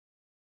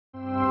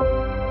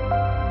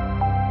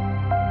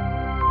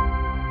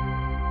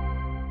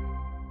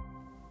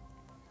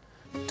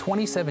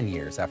27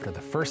 years after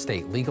the first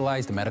state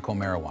legalized medical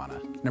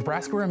marijuana,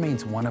 Nebraska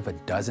remains one of a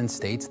dozen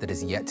states that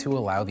is yet to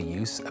allow the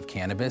use of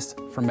cannabis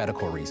for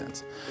medical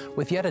reasons.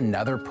 With yet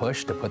another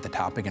push to put the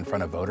topic in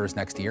front of voters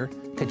next year,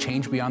 could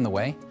change be on the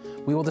way?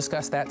 We will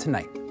discuss that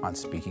tonight on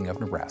Speaking of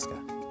Nebraska.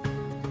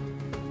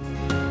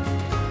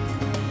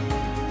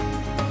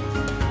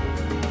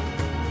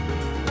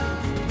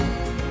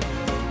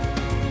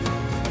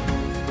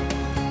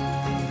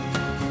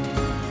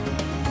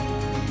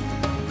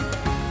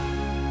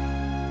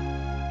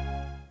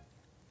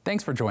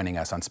 Thanks for joining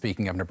us on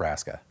Speaking of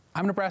Nebraska.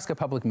 I'm Nebraska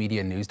Public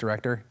Media News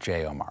Director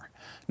Jay Omar.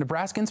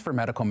 Nebraskans for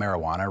Medical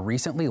Marijuana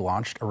recently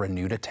launched a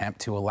renewed attempt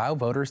to allow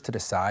voters to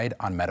decide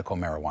on medical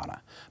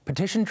marijuana.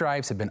 Petition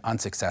drives have been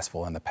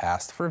unsuccessful in the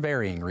past for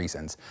varying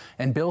reasons,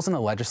 and bills in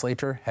the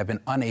legislature have been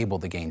unable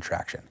to gain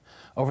traction.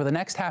 Over the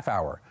next half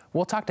hour,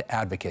 we'll talk to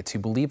advocates who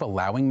believe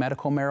allowing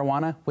medical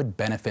marijuana would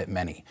benefit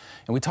many,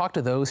 and we talk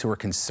to those who are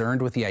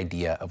concerned with the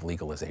idea of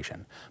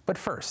legalization. But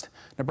first,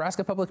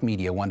 Nebraska Public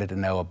Media wanted to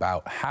know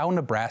about how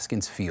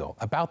Nebraskans feel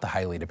about the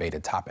highly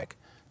debated topic.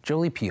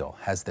 Jolie Peel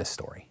has this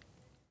story.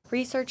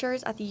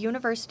 Researchers at the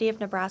University of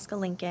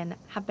Nebraska-Lincoln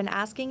have been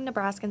asking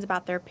Nebraskans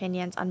about their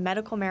opinions on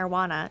medical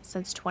marijuana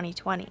since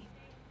 2020.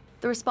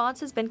 The response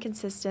has been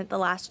consistent the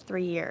last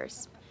 3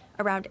 years.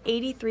 Around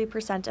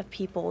 83% of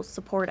people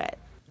support it.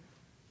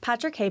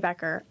 Patrick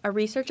Haybecker, a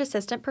research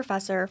assistant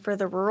professor for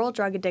the Rural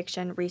Drug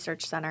Addiction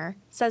Research Center,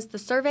 says the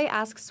survey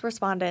asks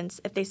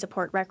respondents if they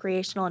support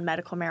recreational and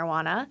medical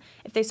marijuana,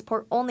 if they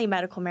support only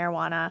medical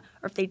marijuana,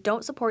 or if they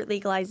don't support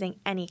legalizing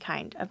any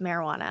kind of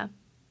marijuana.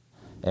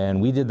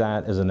 And we did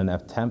that as an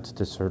attempt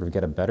to sort of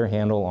get a better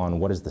handle on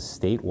what is the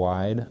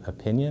statewide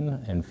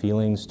opinion and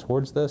feelings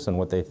towards this and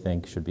what they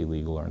think should be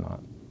legal or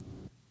not.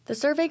 The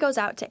survey goes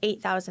out to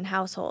 8,000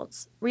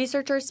 households.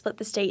 Researchers split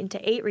the state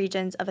into 8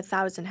 regions of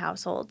 1,000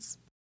 households.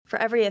 For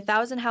every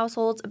 1,000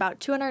 households, about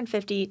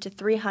 250 to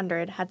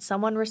 300 had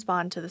someone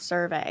respond to the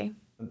survey.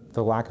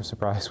 The lack of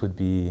surprise would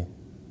be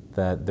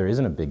that there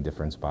isn't a big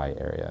difference by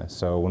area.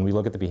 So when we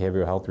look at the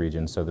behavioral health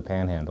region, so the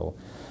Panhandle,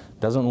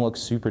 doesn't look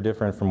super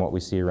different from what we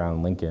see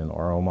around Lincoln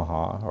or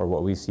Omaha or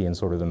what we see in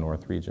sort of the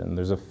North region.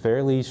 There's a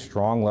fairly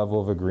strong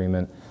level of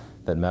agreement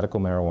that medical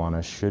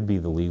marijuana should be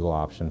the legal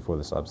option for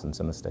the substance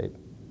in the state.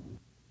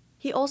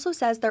 He also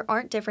says there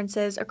aren't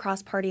differences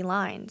across party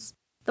lines.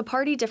 The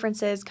party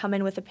differences come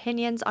in with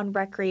opinions on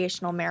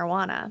recreational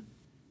marijuana.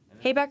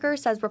 Haybecker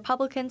says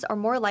Republicans are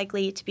more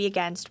likely to be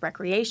against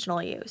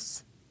recreational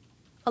use.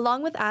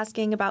 Along with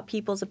asking about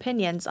people's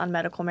opinions on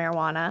medical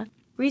marijuana,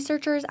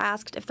 researchers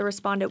asked if the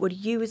respondent would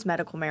use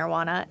medical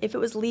marijuana if it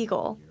was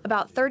legal.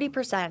 About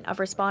 30% of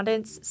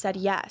respondents said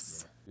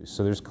yes.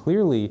 So there's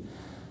clearly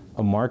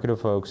a market of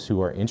folks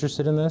who are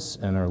interested in this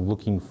and are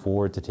looking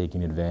forward to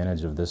taking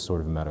advantage of this sort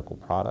of medical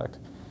product.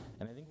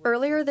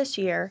 Earlier this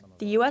year,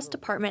 the U.S.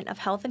 Department of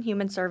Health and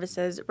Human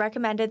Services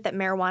recommended that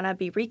marijuana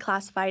be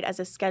reclassified as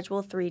a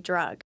Schedule III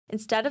drug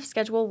instead of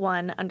Schedule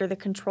I under the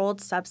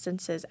Controlled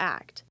Substances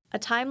Act. A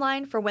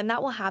timeline for when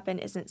that will happen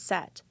isn't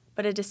set,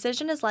 but a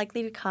decision is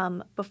likely to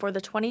come before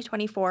the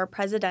 2024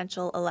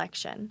 presidential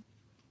election.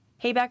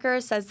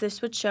 Haybecker says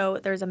this would show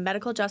there's a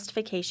medical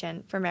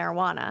justification for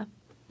marijuana.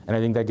 And I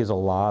think that gives a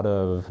lot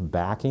of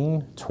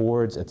backing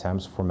towards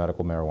attempts for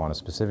medical marijuana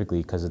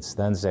specifically, because it's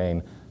then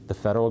saying the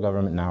federal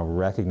government now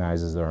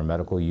recognizes there are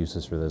medical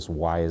uses for this.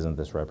 Why isn't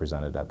this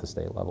represented at the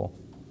state level?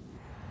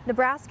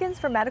 Nebraskans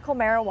for Medical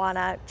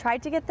Marijuana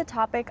tried to get the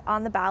topic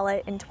on the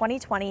ballot in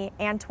 2020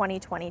 and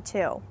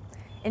 2022.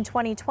 In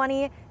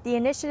 2020, the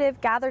initiative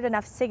gathered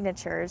enough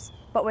signatures,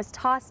 but was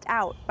tossed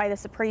out by the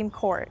Supreme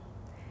Court.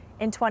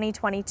 In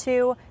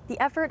 2022, the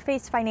effort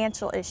faced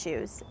financial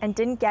issues and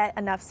didn't get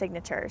enough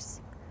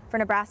signatures. For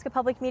Nebraska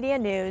Public Media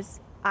News,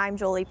 I'm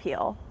Jolie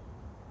Peel.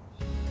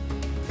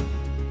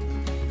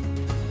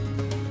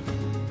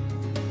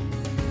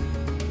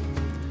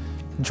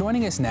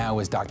 Joining us now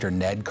is Dr.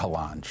 Ned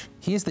Kalange.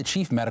 He is the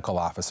Chief Medical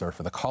Officer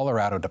for the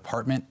Colorado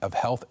Department of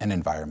Health and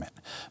Environment.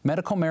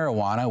 Medical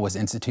marijuana was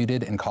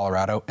instituted in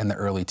Colorado in the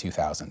early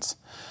 2000s.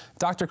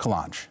 Dr.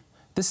 Kalange,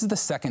 this is the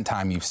second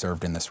time you've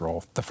served in this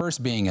role, the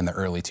first being in the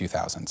early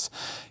 2000s.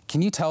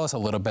 Can you tell us a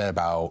little bit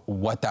about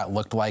what that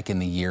looked like in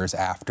the years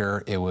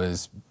after it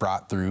was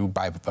brought through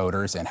by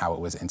voters and how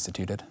it was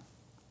instituted?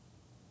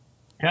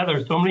 Yeah,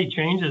 there's so many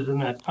changes in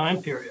that time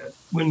period.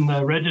 When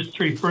the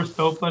registry first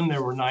opened,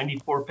 there were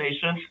 94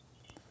 patients.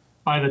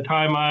 By the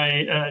time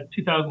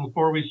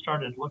 2004, we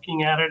started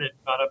looking at it, it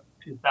got up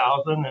to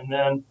 2,000. And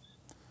then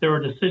there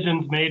were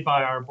decisions made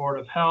by our Board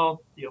of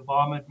Health, the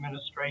Obama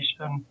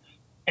administration,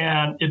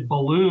 and it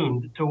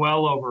ballooned to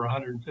well over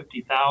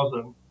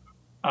 150,000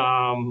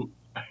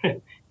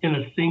 in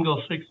a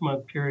single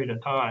 6-month period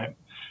of time.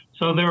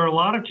 So there were a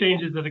lot of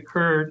changes that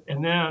occurred.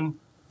 And then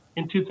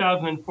in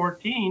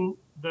 2014,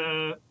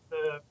 the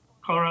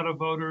Colorado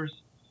voters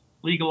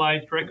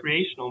legalized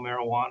recreational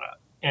marijuana,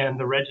 and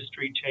the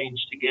registry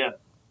changed again.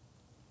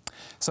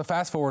 So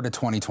fast forward to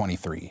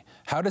 2023.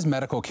 How does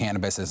medical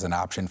cannabis as an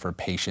option for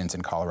patients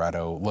in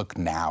Colorado look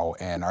now,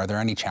 and are there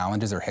any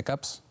challenges or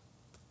hiccups?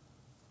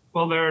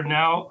 Well, there are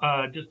now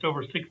just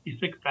over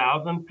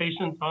 66,000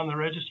 patients on the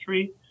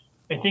registry.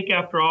 I think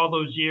after all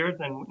those years,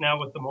 and now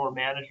with the more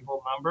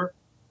manageable number,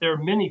 there are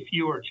many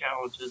fewer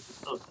challenges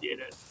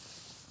associated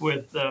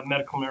with the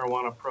medical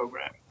marijuana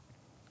program.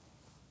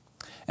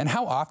 And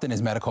how often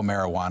is medical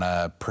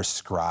marijuana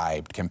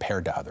prescribed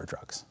compared to other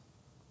drugs?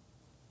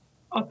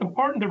 Well, it's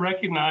important to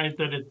recognize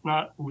that it's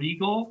not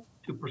legal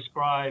to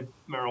prescribe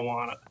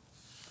marijuana.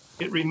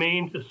 It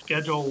remains a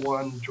Schedule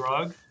I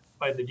drug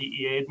by the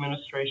DEA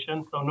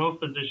administration, so no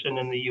physician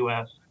in the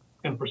U.S.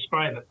 can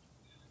prescribe it.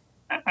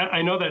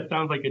 I know that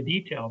sounds like a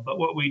detail, but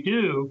what we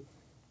do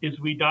is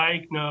we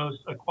diagnose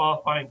a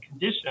qualifying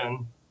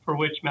condition for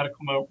which medical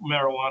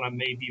marijuana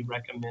may be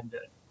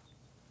recommended.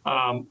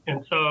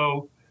 And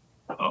so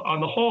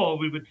on the whole,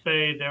 we would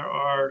say there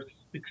are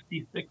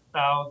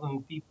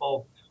 66,000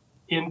 people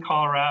in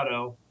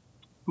Colorado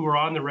who are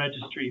on the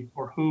registry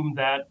for whom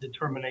that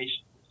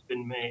determination has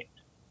been made.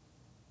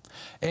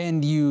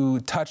 And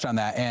you touched on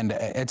that, and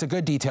it's a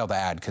good detail to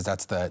add because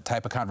that's the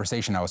type of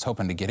conversation I was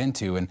hoping to get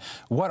into. And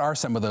what are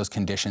some of those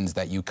conditions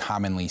that you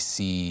commonly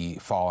see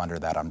fall under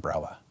that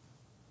umbrella?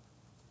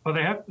 Well,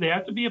 they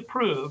have to be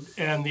approved,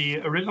 and the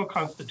original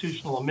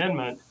constitutional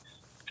amendment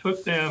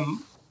took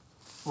them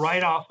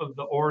right off of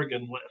the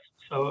Oregon list.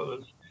 So it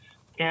was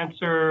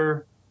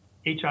cancer,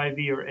 HIV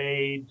or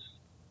AIDS,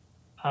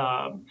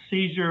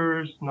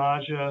 seizures,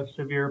 nausea,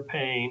 severe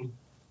pain.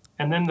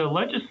 And then the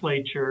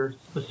legislature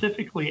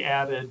specifically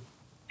added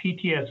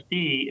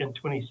PTSD in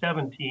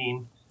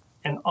 2017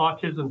 and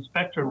autism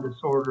spectrum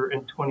disorder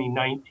in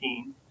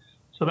 2019.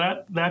 So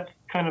that's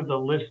kind of the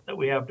list that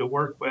we have to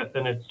work with,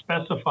 and it's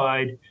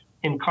specified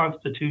in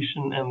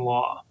Constitution and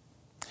law.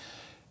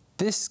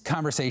 This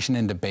conversation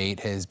and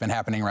debate has been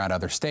happening around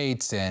other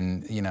states,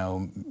 and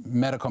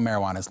medical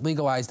marijuana is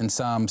legalized in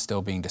some,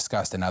 still being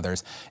discussed in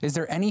others. Is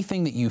there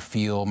anything that you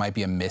feel might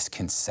be a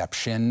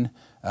misconception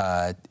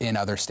in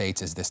other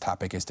states as this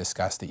topic is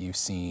discussed that you've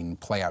seen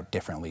play out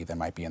differently than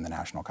might be in the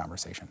national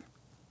conversation?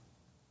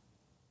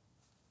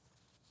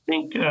 I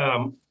think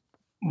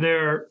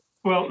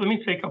well, let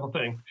me say a couple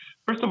things.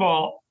 First of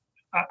all,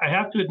 I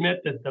have to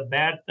admit that the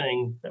bad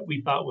things that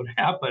we thought would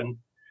happen,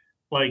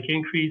 like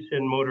increase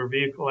in motor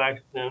vehicle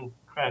accidents,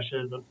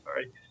 crashes,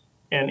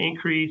 and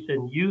increase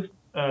in youth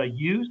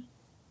use,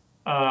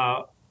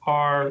 are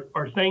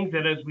things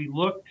that as we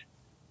looked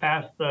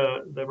past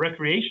the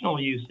recreational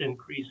use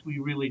increase, we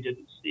really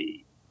didn't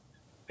see.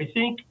 I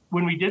think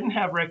when we didn't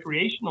have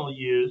recreational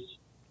use,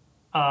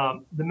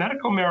 the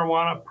medical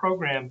marijuana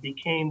program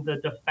became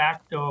the de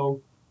facto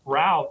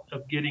route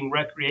of getting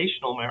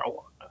recreational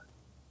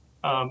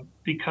marijuana,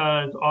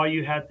 because all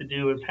you had to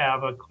do is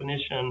have a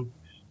clinician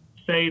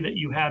say that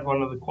you had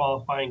one of the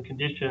qualifying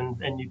conditions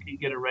and you could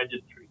get a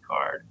registry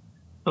card.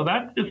 So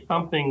that's just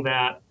something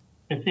that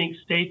I think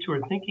states who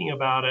are thinking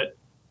about it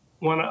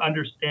want to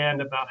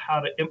understand about how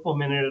to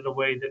implement it in a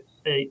way that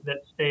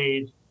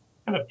stays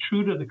kind of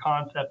true to the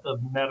concept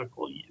of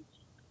medical use.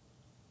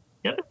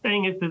 The other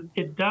thing is that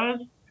it does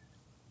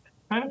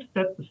kind of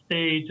set the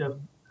stage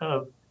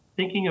of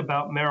thinking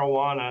about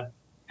marijuana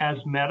as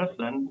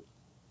medicine,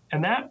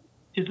 and that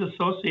is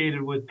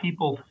associated with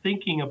people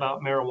thinking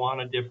about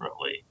marijuana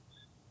differently.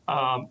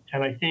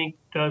 And I think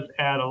does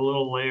add a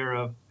little layer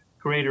of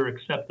greater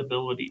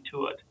acceptability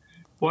to it.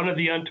 One of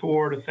the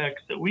untoward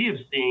effects that we have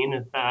seen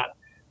is that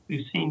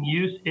we've seen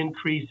use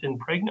increase in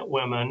pregnant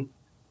women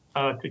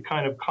to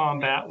kind of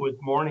combat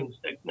with morning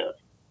sickness.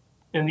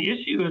 And the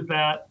issue is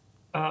that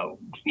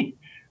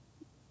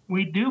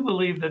we do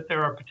believe that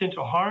there are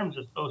potential harms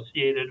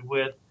associated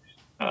with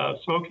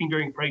smoking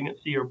during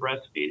pregnancy or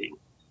breastfeeding.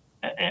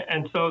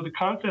 And so the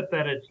concept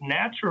that it's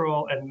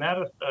natural and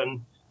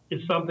medicine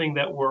is something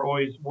that we're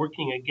always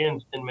working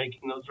against in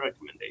making those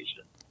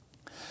recommendations.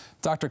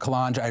 Dr.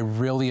 Kalanj, I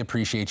really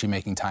appreciate you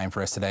making time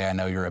for us today. I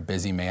know you're a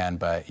busy man,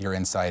 but your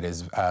insight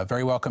is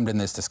very welcomed in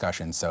this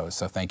discussion, so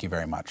thank you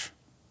very much.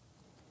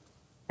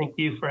 Thank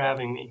you for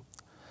having me.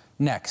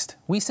 Next,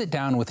 we sit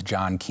down with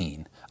John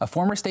Keene, a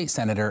former state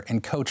senator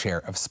and co-chair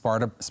of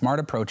Smart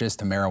Approaches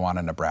to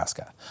Marijuana,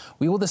 Nebraska.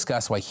 We will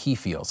discuss why he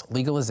feels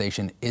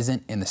legalization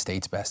isn't in the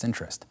state's best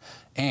interest.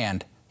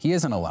 And he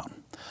isn't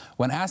alone.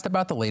 When asked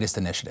about the latest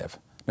initiative,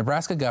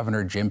 Nebraska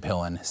Governor Jim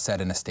Pillen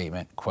said in a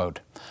statement, quote,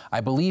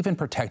 "I believe in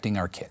protecting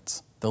our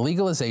kids. The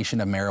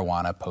legalization of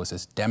marijuana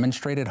poses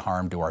demonstrated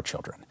harm to our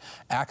children.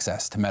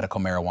 Access to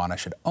medical marijuana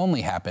should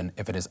only happen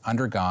if it has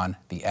undergone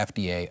the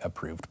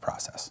FDA-approved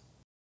process."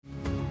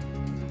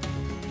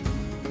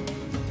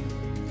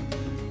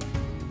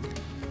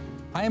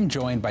 I am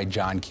joined by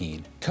John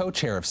Keene,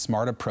 co-chair of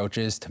Smart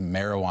Approaches to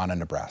Marijuana,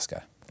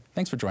 Nebraska.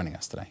 Thanks for joining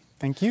us today.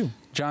 Thank you.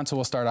 John, so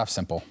we'll start off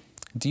simple.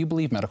 Do you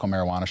believe medical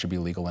marijuana should be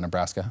legal in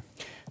Nebraska?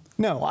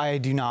 No, I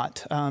do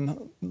not.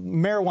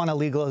 Marijuana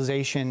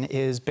legalization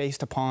is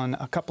based upon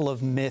a couple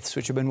of myths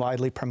which have been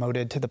widely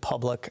promoted to the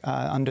public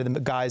under the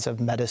guise of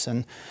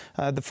medicine.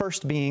 The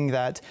first being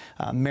that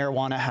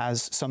marijuana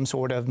has some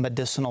sort of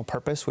medicinal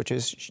purpose,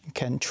 which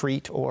can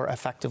treat or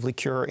effectively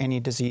cure any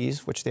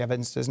disease, which the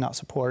evidence does not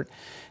support.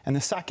 And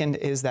the second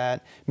is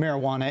that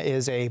marijuana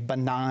is a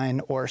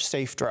benign or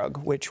safe drug,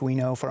 which we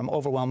know from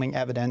overwhelming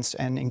evidence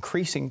and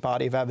increasing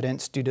body of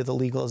evidence due to the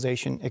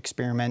legalization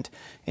experiment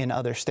in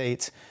other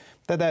states,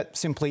 that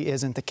simply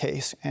isn't the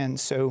case. And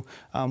so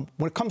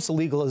when it comes to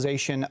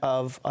legalization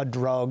of a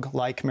drug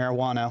like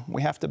marijuana,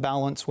 we have to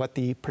balance what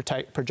the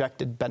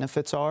projected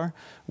benefits are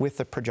with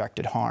the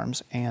projected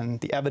harms. And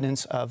the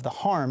evidence of the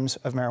harms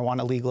of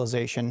marijuana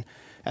legalization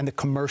and the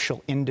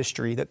commercial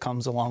industry that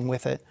comes along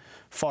with it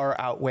far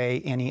outweigh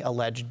any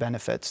alleged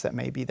benefits that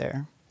may be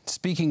there.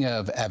 Speaking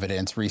of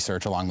evidence,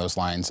 research along those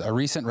lines, a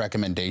recent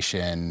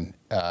recommendation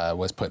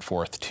was put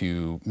forth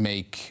to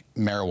make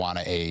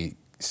marijuana a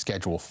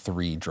Schedule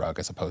III drug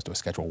as opposed to a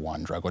Schedule I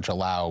drug, which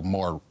allow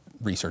more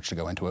research to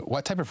go into it.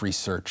 What type of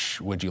research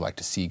would you like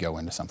to see go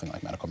into something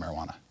like medical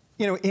marijuana?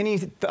 You know,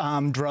 any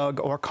drug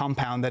or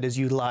compound that is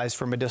utilized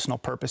for medicinal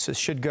purposes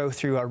should go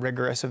through a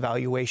rigorous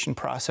evaluation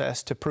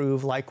process to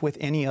prove, like with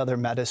any other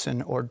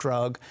medicine or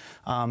drug,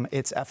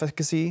 its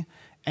efficacy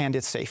and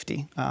its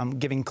safety,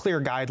 giving clear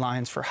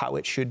guidelines for how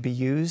it should be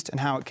used and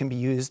how it can be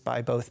used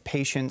by both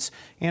patients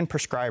and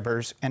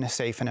prescribers in a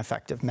safe and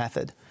effective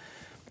method.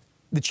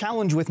 The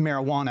challenge with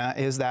marijuana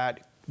is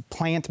that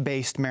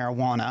plant-based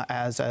marijuana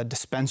as a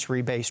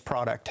dispensary-based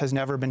product has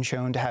never been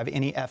shown to have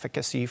any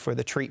efficacy for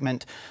the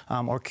treatment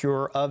or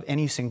cure of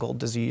any single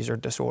disease or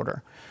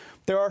disorder.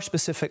 There are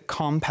specific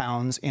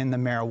compounds in the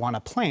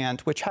marijuana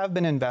plant which have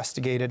been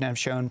investigated and have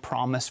shown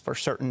promise for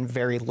certain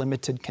very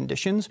limited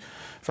conditions.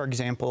 For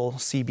example,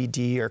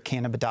 CBD or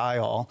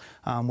cannabidiol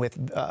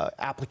with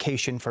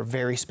application for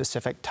very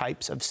specific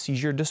types of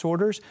seizure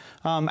disorders,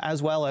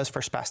 as well as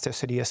for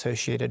spasticity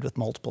associated with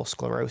multiple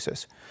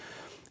sclerosis.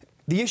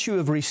 The issue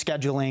of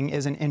rescheduling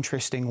is an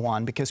interesting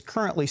one because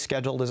currently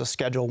scheduled as a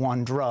Schedule I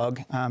drug,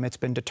 it's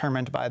been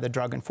determined by the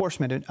Drug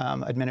Enforcement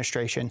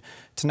Administration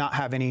to not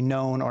have any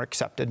known or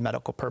accepted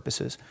medical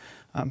purposes.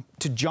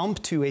 To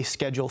jump to a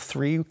Schedule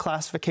III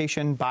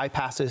classification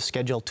bypasses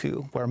Schedule II,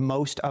 where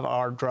most of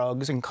our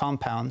drugs and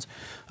compounds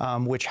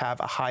which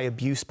have a high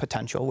abuse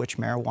potential, which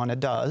marijuana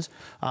does,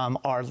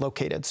 are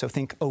located. So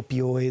think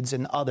opioids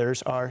and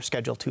others are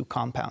Schedule II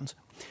compounds.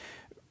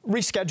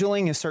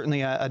 Rescheduling is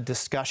certainly a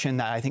discussion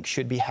that I think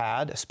should be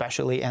had,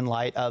 especially in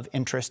light of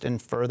interest in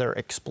further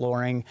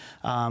exploring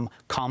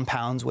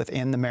compounds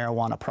within the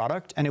marijuana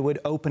product, and it would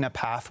open a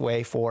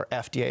pathway for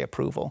FDA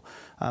approval.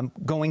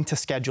 Going to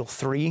Schedule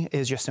III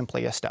is just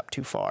simply a step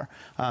too far.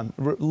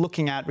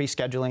 Looking at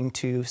rescheduling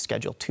to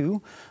Schedule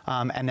II,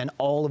 and then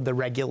all of the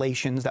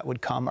regulations that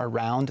would come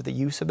around the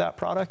use of that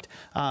product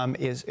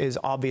is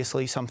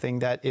obviously something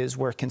that is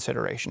worth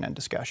consideration and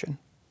discussion.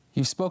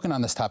 You've spoken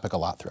on this topic a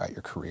lot throughout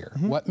your career.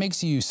 Mm-hmm. What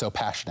makes you so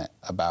passionate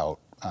about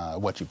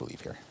what you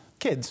believe here?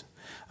 Kids.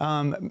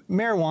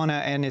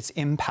 Marijuana and its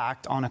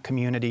impact on a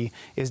community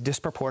is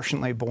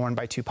disproportionately borne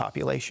by two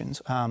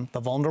populations, the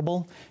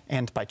vulnerable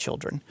and by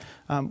children.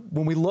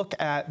 When we look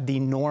at the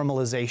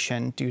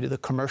normalization due to the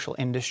commercial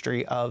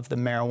industry of the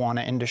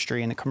marijuana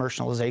industry and the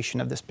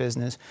commercialization of this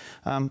business,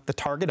 the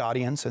target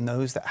audience and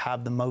those that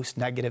have the most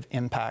negative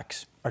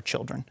impacts are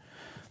children.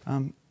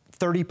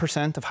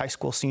 30% of high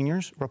school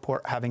seniors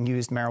report having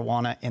used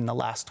marijuana in the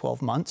last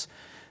 12 months.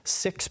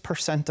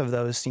 6% of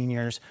those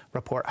seniors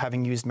report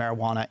having used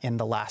marijuana in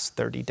the last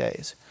 30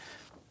 days.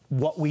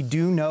 What we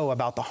do know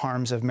about the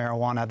harms of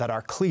marijuana that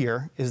are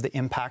clear is the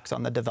impacts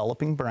on the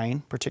developing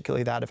brain,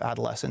 particularly that of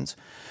adolescents,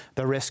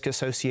 the risk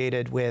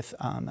associated with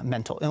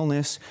mental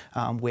illness,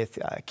 with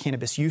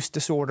cannabis use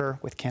disorder,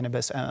 with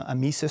cannabis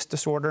emesis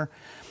disorder.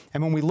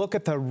 And when we look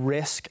at the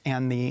risk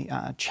and the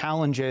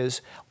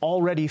challenges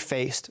already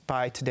faced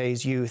by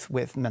today's youth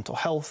with mental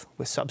health,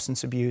 with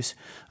substance abuse,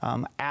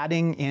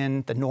 adding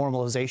in the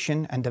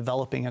normalization and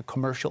developing a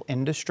commercial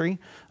industry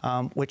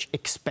which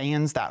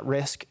expands that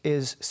risk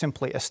is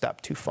simply a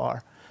step too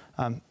far.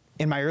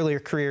 In my earlier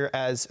career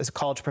as a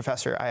college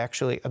professor, I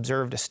actually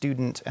observed a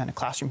student in a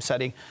classroom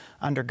setting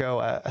undergo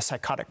a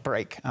psychotic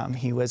break.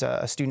 He was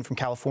a student from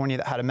California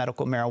that had a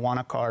medical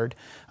marijuana card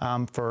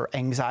for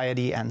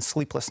anxiety and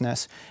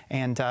sleeplessness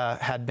and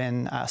had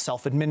been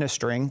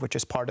self-administering, which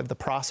is part of the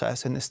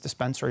process in this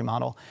dispensary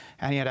model.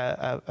 And he had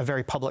a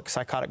very public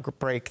psychotic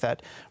break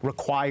that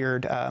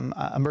required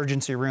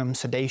emergency room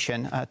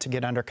sedation to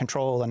get under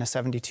control in a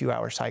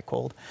 72-hour psych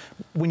hold.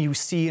 When you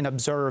see and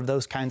observe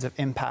those kinds of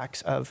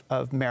impacts of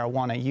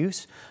marijuana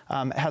use,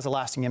 it has a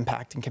lasting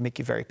impact and can make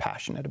you very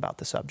passionate about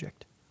the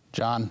subject.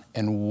 John,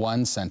 in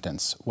one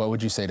sentence, what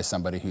would you say to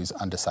somebody who's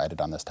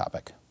undecided on this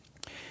topic?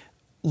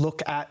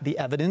 Look at the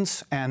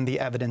evidence, and the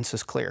evidence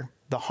is clear.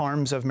 The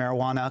harms of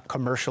marijuana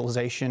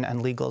commercialization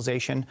and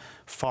legalization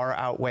far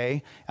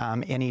outweigh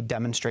any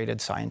demonstrated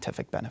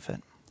scientific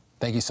benefit.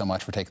 Thank you so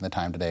much for taking the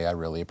time today. I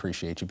really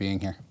appreciate you being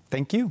here.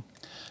 Thank you.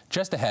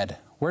 Just ahead,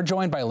 we're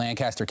joined by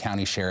Lancaster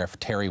County Sheriff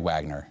Terry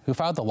Wagner, who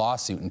filed the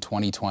lawsuit in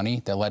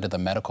 2020 that led to the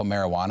medical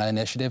marijuana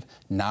initiative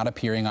not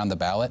appearing on the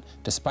ballot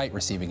despite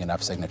receiving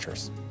enough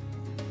signatures.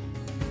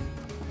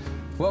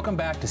 Welcome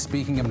back to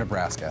Speaking of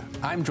Nebraska.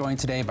 I'm joined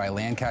today by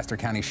Lancaster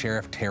County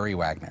Sheriff Terry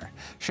Wagner.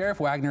 Sheriff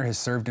Wagner has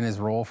served in his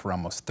role for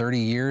almost 30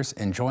 years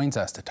and joins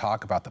us to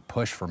talk about the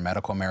push for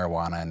medical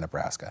marijuana in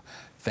Nebraska.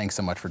 Thanks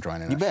so much for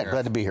joining us, You bet. Sheriff.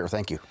 Glad to be here.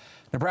 Thank you.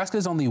 Nebraska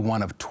is only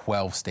one of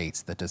 12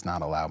 states that does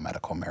not allow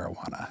medical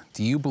marijuana.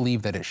 Do you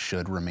believe that it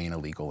should remain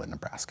illegal in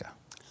Nebraska?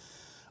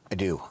 I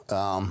do.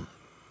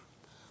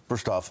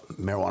 First off,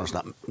 marijuana is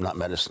not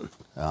medicine.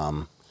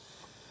 But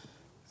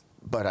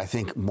I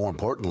think more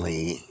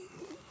importantly,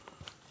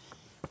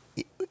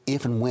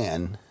 if and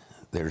when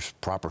there's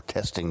proper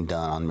testing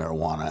done on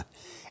marijuana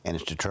and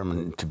it's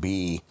determined to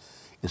be,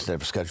 instead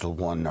of a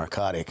Schedule I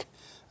narcotic,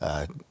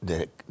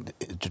 that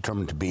it's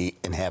determined to be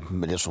and have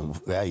medicinal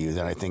value,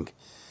 then I think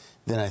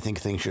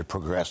things should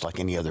progress like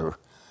any other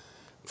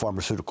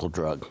pharmaceutical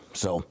drug.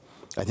 So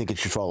I think it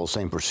should follow the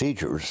same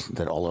procedures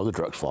that all other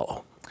drugs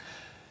follow.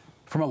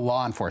 From a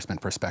law enforcement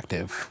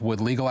perspective,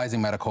 would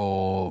legalizing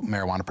medical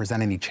marijuana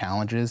present any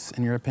challenges,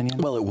 in your opinion?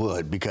 Well, it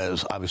would,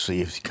 because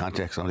obviously if you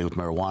contact somebody with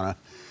marijuana,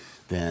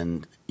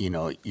 then you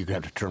could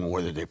have to determine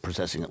whether they're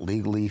possessing it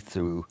legally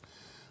for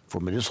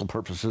medicinal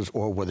purposes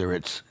or whether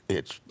it's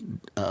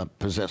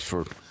possessed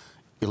for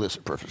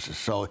illicit purposes.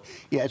 So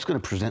yeah, it's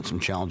going to present some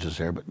challenges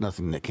there, but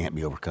nothing that can't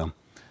be overcome.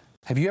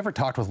 Have you ever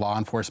talked with law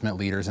enforcement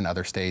leaders in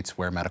other states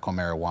where medical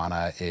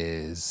marijuana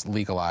is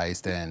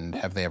legalized, and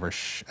have they ever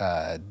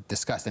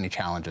discussed any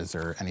challenges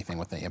or anything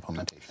with the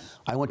implementation?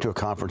 I went to a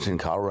conference in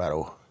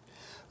Colorado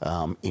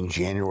in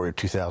January of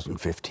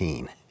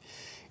 2015,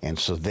 and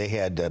so they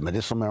had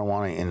medicinal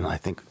marijuana in, I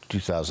think,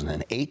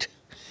 2008,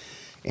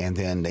 and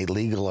then they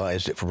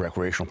legalized it for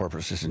recreational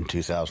purposes in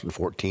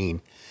 2014,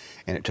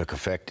 and it took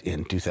effect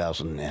in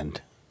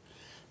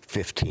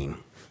 2015.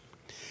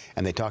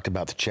 And they talked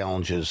about the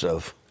challenges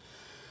of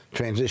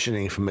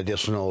transitioning from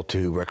medicinal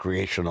to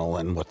recreational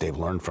and what they've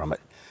learned from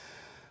it.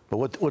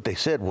 But what they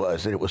said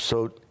was that it was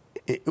such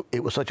a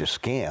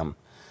scam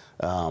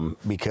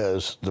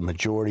because the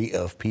majority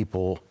of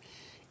people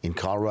in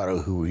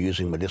Colorado who were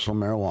using medicinal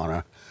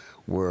marijuana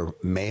were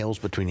males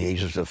between the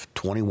ages of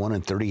 21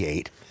 and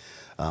 38.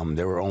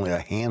 There were only a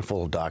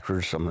handful of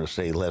doctors, I'm going to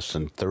say less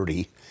than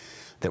 30,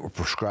 that were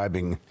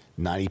prescribing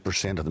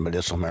 90% of the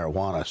medicinal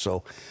marijuana.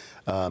 So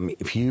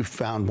if you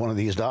found one of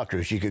these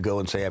doctors, you could go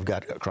and say, I've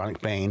got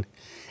chronic pain,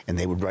 and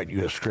they would write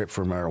you a script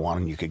for marijuana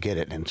and you could get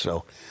it. And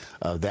so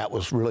that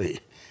was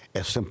really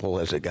as simple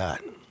as it got.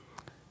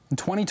 In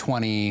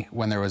 2020,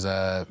 when there was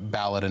a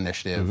ballot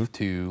initiative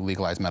to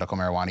legalize medical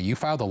marijuana, you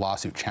filed a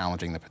lawsuit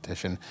challenging the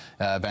petition,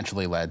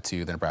 eventually led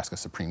to the Nebraska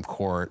Supreme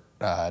Court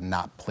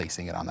not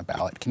placing it on the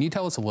ballot. Can you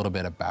tell us a little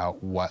bit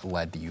about what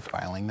led to you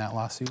filing that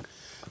lawsuit?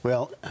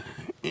 Well,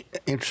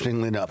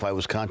 interestingly enough, I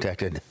was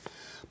contacted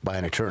by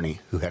an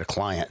attorney who had a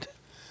client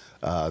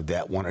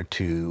that wanted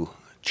to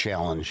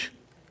challenge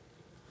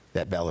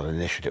that ballot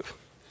initiative.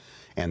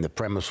 And the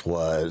premise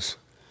was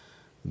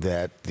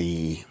that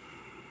the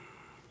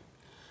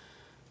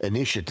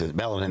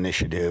ballot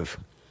initiative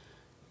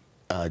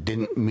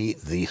didn't meet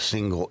the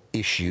single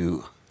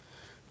issue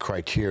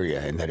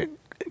criteria, and that it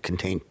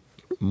contained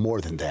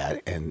more than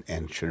that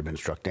and should have been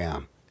struck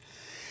down.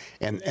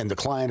 And the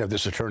client of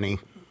this attorney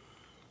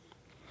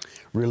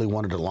really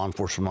wanted a law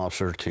enforcement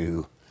officer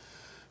to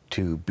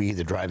be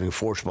the driving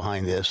force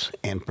behind this,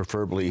 and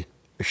preferably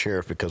a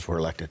sheriff, because we're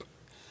elected.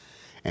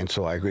 And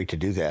so I agreed to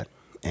do that,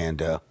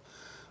 and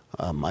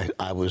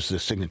I was the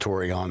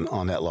signatory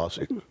on that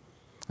lawsuit.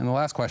 And the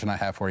last question I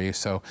have for you,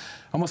 so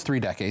almost 3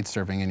 decades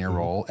serving in your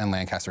role in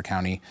Lancaster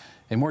County,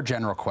 a more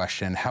general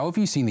question, how have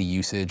you seen the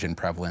usage and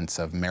prevalence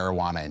of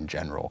marijuana in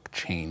general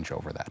change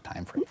over that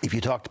time frame? If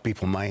you talk to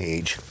people my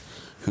age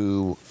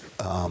who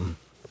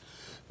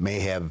may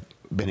have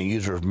been a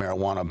user of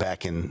marijuana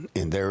back in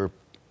their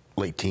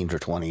late teens or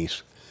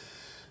 20s,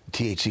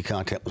 THC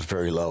content was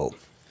very low.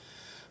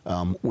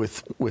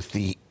 With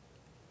the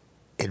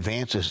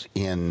advances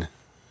in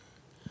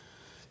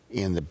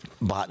the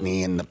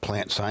botany and the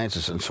plant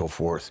sciences and so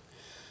forth,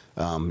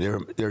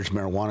 there's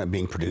marijuana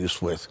being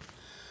produced with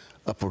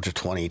upwards of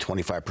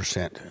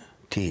 20–25%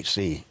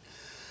 THC.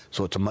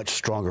 So it's a much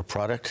stronger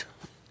product.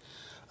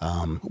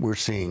 We're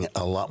seeing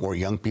a lot more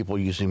young people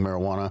using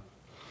marijuana,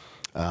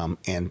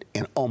 and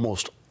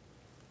almost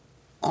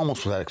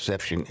without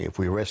exception, if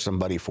we arrest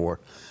somebody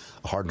for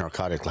a hard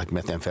narcotic like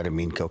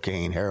methamphetamine,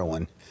 cocaine,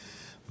 heroin,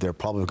 they're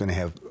probably going to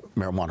have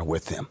marijuana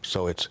with them.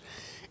 So it's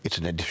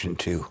an addition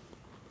to.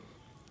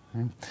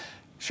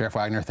 Sheriff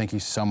Wagner, thank you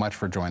so much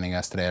for joining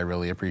us today. I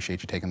really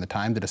appreciate you taking the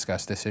time to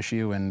discuss this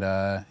issue and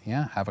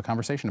yeah, have a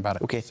conversation about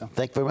it. Okay, so,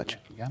 thank you very much.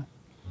 You got it.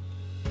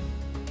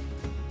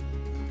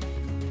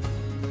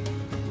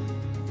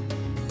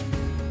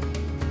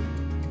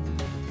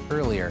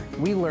 Earlier,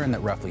 we learned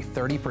that roughly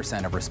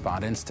 30% of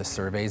respondents to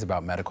surveys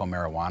about medical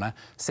marijuana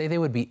say they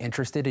would be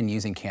interested in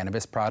using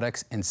cannabis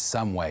products in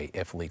some way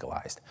if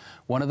legalized.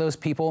 One of those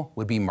people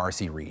would be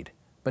Marcy Reed,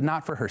 but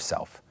not for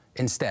herself.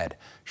 Instead,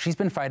 she's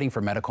been fighting for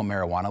medical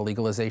marijuana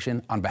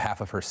legalization on behalf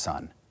of her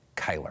son,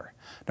 Kyler.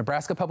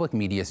 Nebraska Public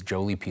Media's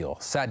Jolie Peel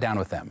sat down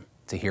with them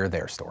to hear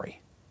their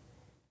story.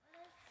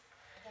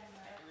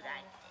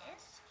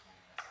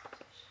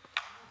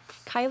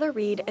 Kyler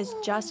Reed is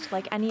just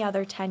like any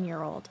other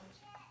 10-year-old.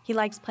 He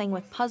likes playing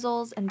with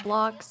puzzles and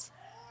blocks.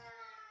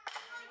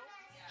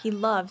 He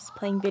loves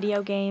playing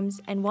video games,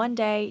 and one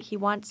day he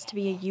wants to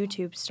be a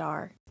YouTube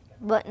star.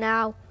 But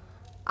now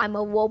I'm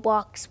a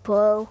Roblox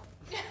pro.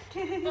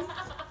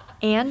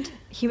 And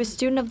he was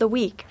Student of the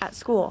Week at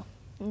school.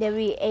 Never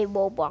a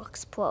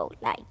Roblox pro,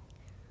 like.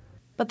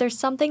 But there's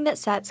something that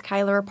sets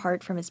Kyler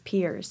apart from his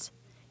peers.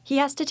 He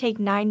has to take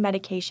 9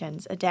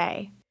 medications a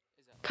day.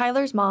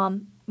 Kyler's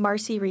mom,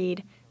 Marcy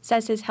Reed,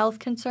 says his health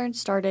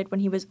concerns started when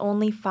he was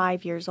only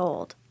 5 years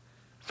old.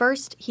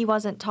 First, he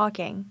wasn't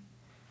talking.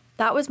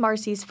 That was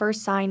Marcy's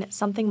first sign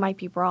something might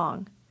be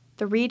wrong.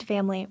 The Reed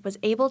family was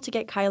able to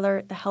get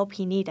Kyler the help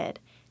he needed,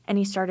 and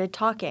he started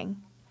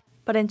talking.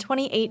 But in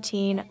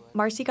 2018,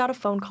 Marcy got a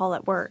phone call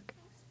at work.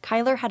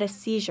 Kyler had a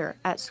seizure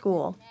at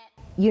school.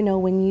 You know,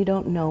 when you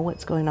don't know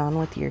what's going on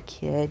with your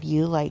kid,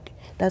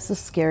 that's the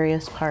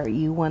scariest part.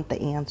 You want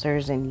the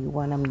answers and you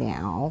want them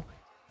now.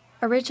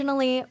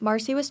 Originally,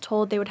 Marcy was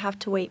told they would have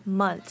to wait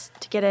months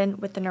to get in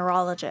with the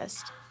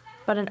neurologist.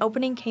 But an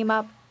opening came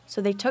up, so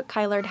they took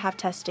Kyler to have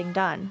testing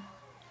done.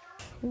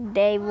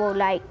 They were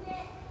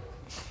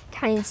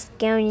kind of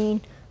scanning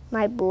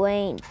my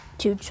brain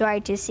to try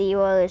to see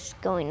what was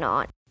going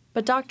on.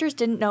 But doctors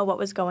didn't know what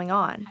was going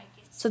on,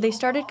 so they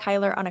started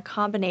Kyler on a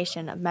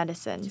combination of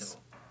medicines.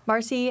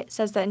 Marcy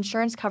says that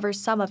insurance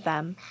covers some of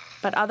them,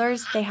 but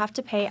others they have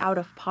to pay out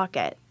of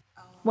pocket.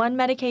 One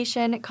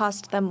medication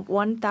cost them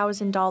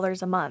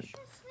 $1,000 a month,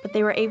 but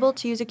they were able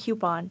to use a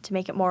coupon to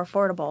make it more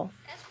affordable.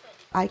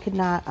 I could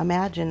not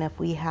imagine if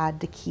we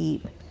had to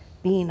keep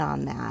being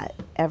on that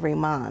every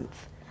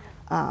month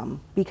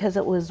because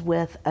it was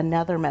with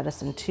another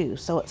medicine too.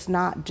 So it's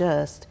not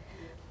just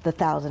the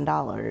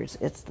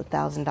 $1,000, it's the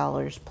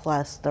 $1,000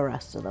 plus the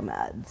rest of the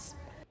meds.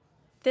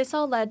 This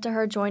all led to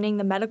her joining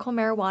the medical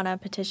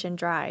marijuana petition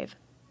drive.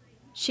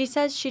 She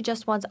says she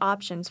just wants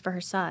options for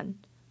her son.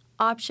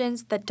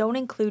 Options that don't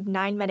include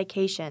 9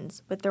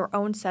 medications with their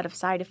own set of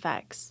side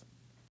effects.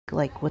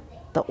 Like with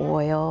the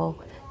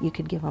oil, you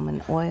could give him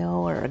an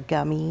oil or a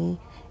gummy,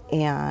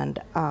 and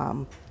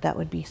that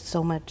would be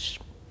so much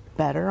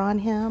better on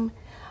him.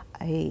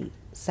 I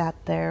sat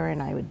there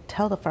and I would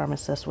tell the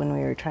pharmacist when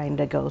we were trying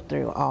to go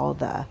through all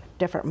the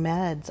different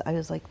meds, I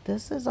was like,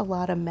 this is a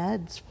lot of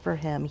meds for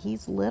him.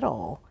 He's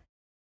little.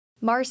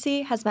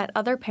 Marcy has met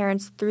other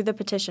parents through the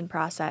petition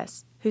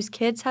process whose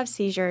kids have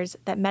seizures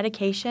that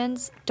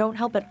medications don't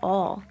help at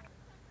all.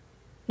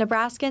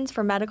 Nebraskans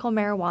for Medical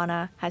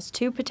Marijuana has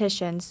 2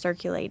 petitions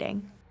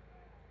circulating.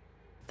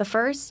 The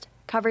first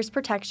covers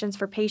protections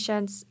for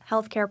patients,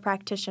 healthcare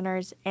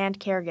practitioners, and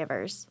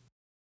caregivers.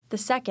 The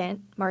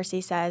second,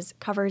 Marcy says,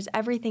 covers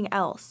everything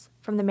else,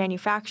 from the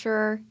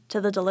manufacturer to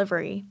the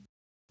delivery.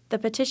 The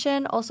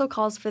petition also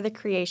calls for the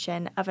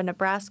creation of a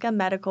Nebraska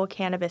Medical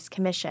Cannabis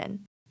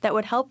Commission that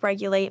would help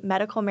regulate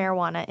medical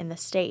marijuana in the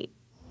state.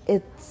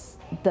 It's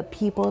the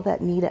people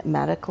that need it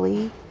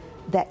medically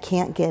that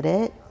can't get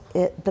it.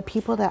 The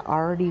people that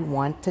already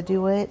want to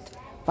do it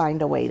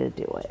find a way to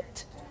do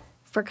it.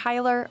 For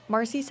Kyler,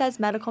 Marcy says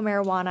medical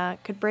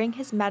marijuana could bring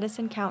his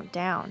medicine count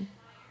down.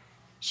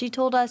 She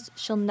told us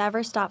she'll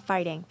never stop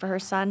fighting for her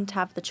son to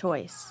have the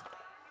choice.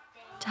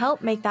 To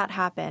help make that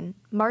happen,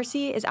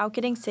 Marcy is out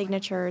getting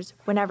signatures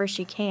whenever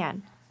she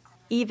can,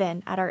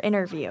 even at our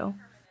interview.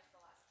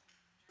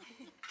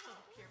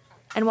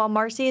 And while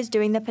Marcy is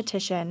doing the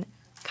petition,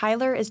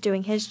 Kyler is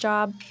doing his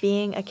job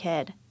being a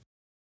kid.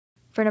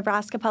 For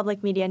Nebraska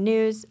Public Media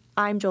News,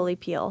 I'm Jolie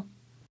Peel.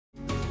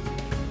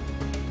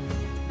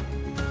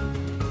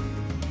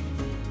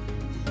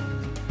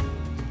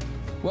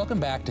 Welcome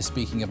back to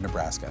Speaking of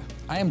Nebraska.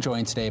 I am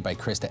joined today by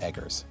Krista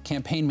Eggers,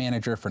 campaign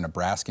manager for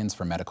Nebraskans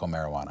for Medical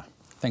Marijuana.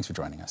 Thanks for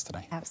joining us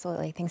today.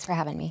 Absolutely. Thanks for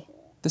having me.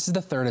 This is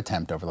the 3rd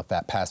attempt over the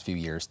past few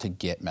years to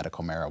get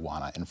medical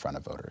marijuana in front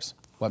of voters.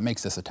 What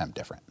makes this attempt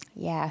different?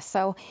 Yeah,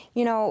 so,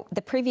 you know,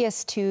 the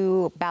previous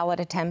 2 ballot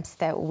attempts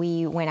that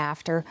we went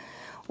after,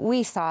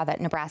 we saw that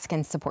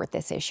Nebraskans support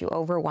this issue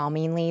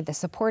overwhelmingly. The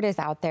support is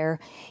out there.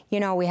 You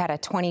know, we had a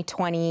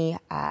 2020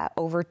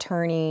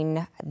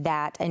 overturning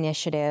that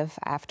initiative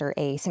after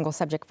a single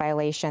subject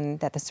violation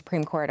that the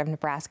Supreme Court of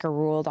Nebraska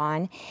ruled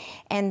on.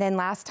 And then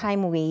last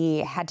time we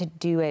had to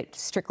do it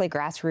strictly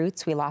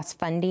grassroots. We lost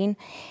funding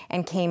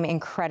and came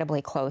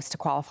incredibly close to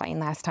qualifying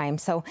last time.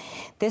 So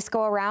this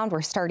go around,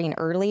 we're starting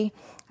early.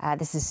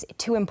 This is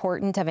too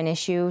important of an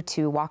issue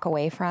to walk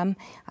away from.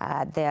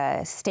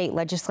 The state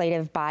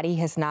legislative body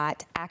has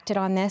not acted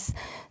on this,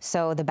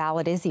 so the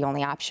ballot is the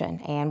only option,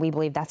 and we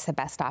believe that's the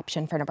best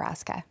option for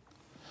Nebraska.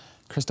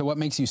 Krista, what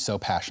makes you so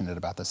passionate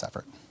about this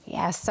effort?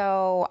 Yeah,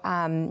 so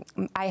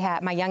I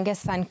have my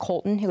youngest son,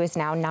 Colton, who is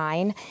now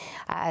 9.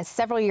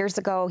 Several years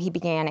ago, he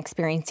began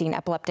experiencing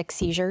epileptic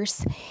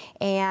seizures.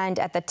 And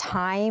at the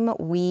time,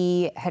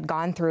 we had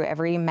gone through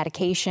every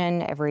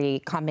medication, every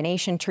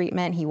combination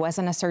treatment. He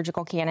wasn't a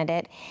surgical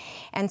candidate.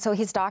 And so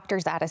his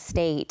doctors out of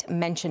state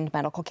mentioned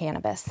medical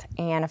cannabis.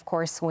 And of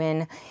course,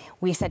 when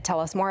we said, tell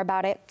us more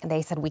about it,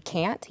 they said, we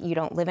can't. You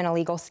don't live in a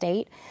legal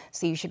state,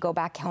 so you should go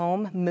back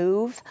home,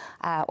 move,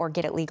 or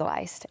get it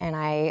legalized. And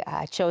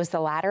I chose the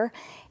latter,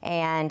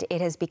 and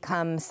it has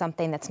become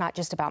something that's not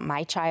just about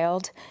my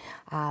child,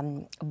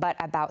 but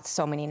about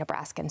so many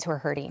Nebraskans who are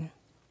hurting.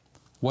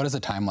 What does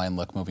the timeline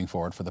look moving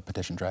forward for the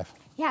petition drive?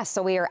 Yeah,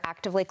 so we are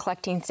actively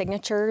collecting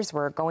signatures.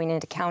 We're going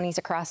into counties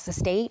across the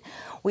state.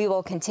 We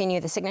will continue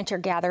the signature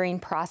gathering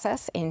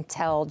process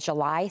until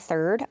July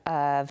 3rd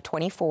of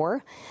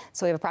 24.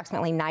 So we have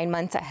approximately 9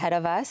 months ahead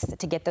of us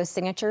to get those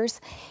signatures.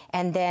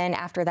 And then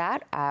after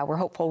that, we're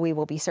hopeful we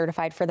will be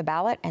certified for the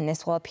ballot, and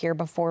this will appear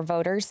before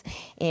voters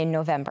in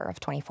November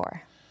of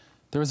 24.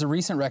 There was a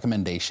recent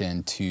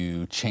recommendation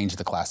to change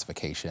the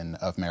classification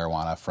of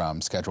marijuana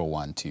from Schedule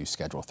 1 to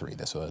Schedule 3.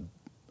 This would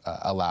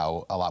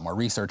allow a lot more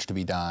research to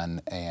be done,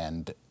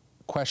 and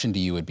question to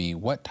you would be,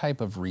 what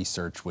type of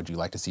research would you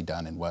like to see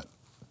done, and what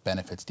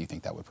benefits do you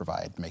think that would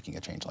provide making a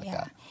change like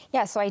that?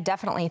 Yeah, so I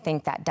definitely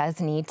think that does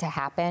need to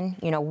happen.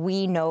 You know,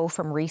 we know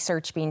from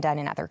research being done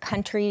in other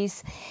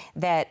countries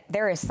that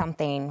there is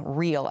something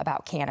real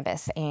about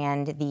cannabis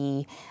and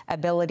the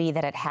ability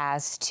that it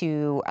has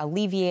to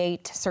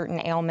alleviate certain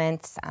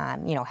ailments,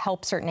 you know,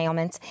 help certain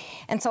ailments.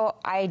 And so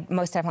I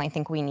most definitely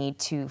think we need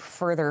to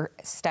further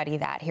study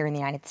that here in the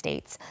United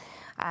States.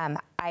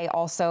 I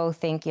also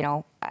think, you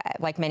know,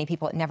 like many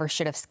people, it never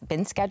should have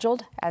been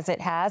scheduled as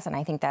it has, and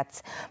I think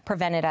that's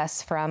prevented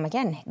us from,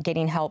 again,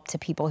 getting help to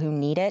people who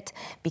need it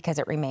because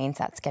it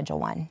remains at Schedule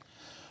 1.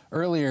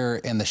 Earlier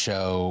in the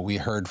show, we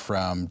heard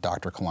from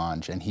Dr.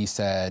 Kalange, and he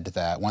said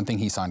that one thing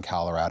he saw in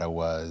Colorado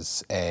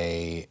was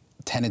a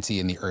tendency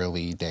in the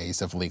early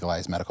days of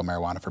legalized medical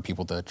marijuana for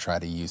people to try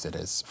to use it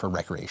as for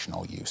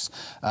recreational use.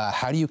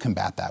 How do you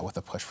combat that with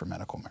a push for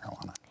medical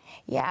marijuana?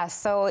 Yeah,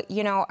 so,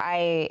 you know,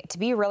 to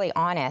be really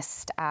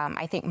honest,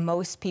 I think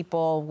most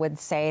people would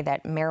say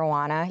that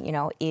marijuana, you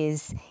know,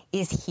 is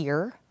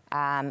here.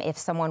 If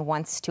someone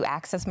wants to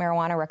access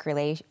marijuana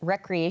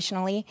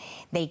recreationally,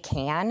 they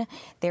can.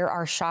 There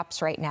are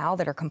shops right now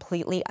that are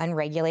completely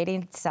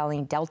unregulated,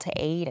 selling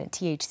Delta-8 and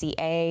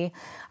THCA,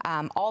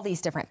 all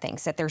these different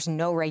things that there's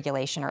no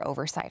regulation or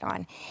oversight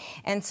on.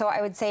 And so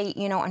I would say,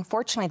 you know,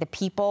 unfortunately, the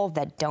people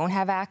that don't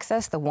have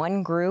access, the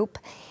one group,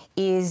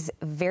 is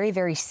very,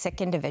 very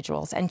sick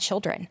individuals and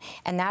children.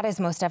 And that is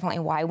most definitely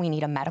why we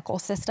need a medical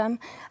system.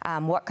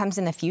 What comes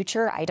in the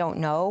future, I don't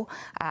know.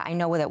 I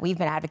know that we've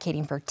been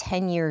advocating for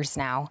 10 years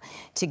now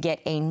to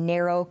get a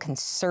narrow,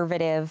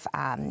 conservative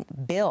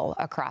bill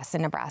across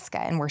in Nebraska,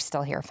 and we're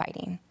still here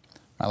fighting.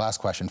 My last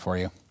question for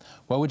you.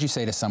 What would you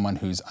say to someone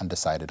who's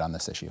undecided on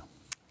this issue?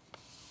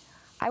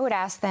 I would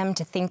ask them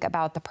to think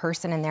about the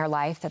person in their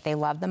life that they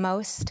love the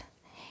most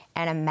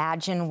and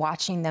imagine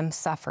watching them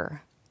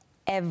suffer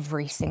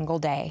every single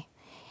day,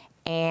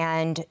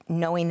 and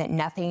knowing that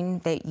nothing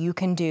that you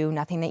can do,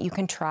 nothing that you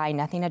can try,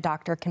 nothing a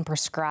doctor can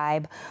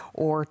prescribe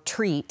or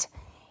treat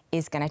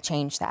is going to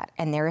change that.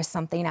 And there is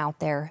something out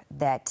there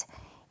that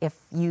if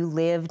you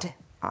lived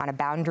on a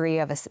boundary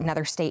of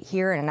another state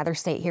here and another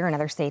state here,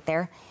 another state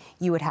there,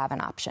 you would have an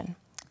option.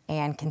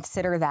 And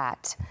consider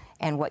that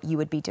and what you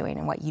would be doing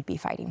and what you'd be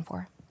fighting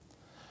for.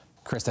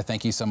 Krista,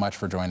 thank you so much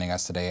for joining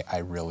us today. I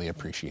really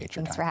appreciate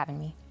your time. Thanks for having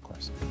me. Of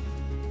course.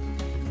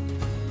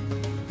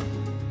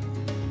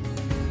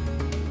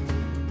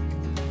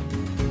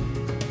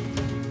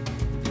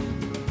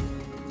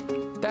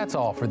 That's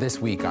all for this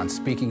week on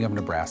Speaking of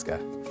Nebraska.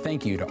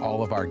 Thank you to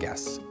all of our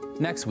guests.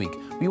 Next week,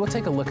 we will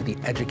take a look at the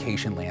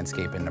education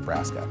landscape in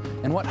Nebraska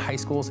and what high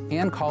schools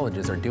and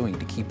colleges are doing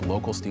to keep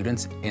local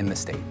students in the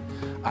state.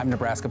 I'm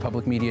Nebraska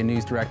Public Media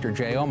News Director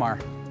Jay Omar.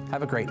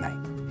 Have a great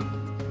night.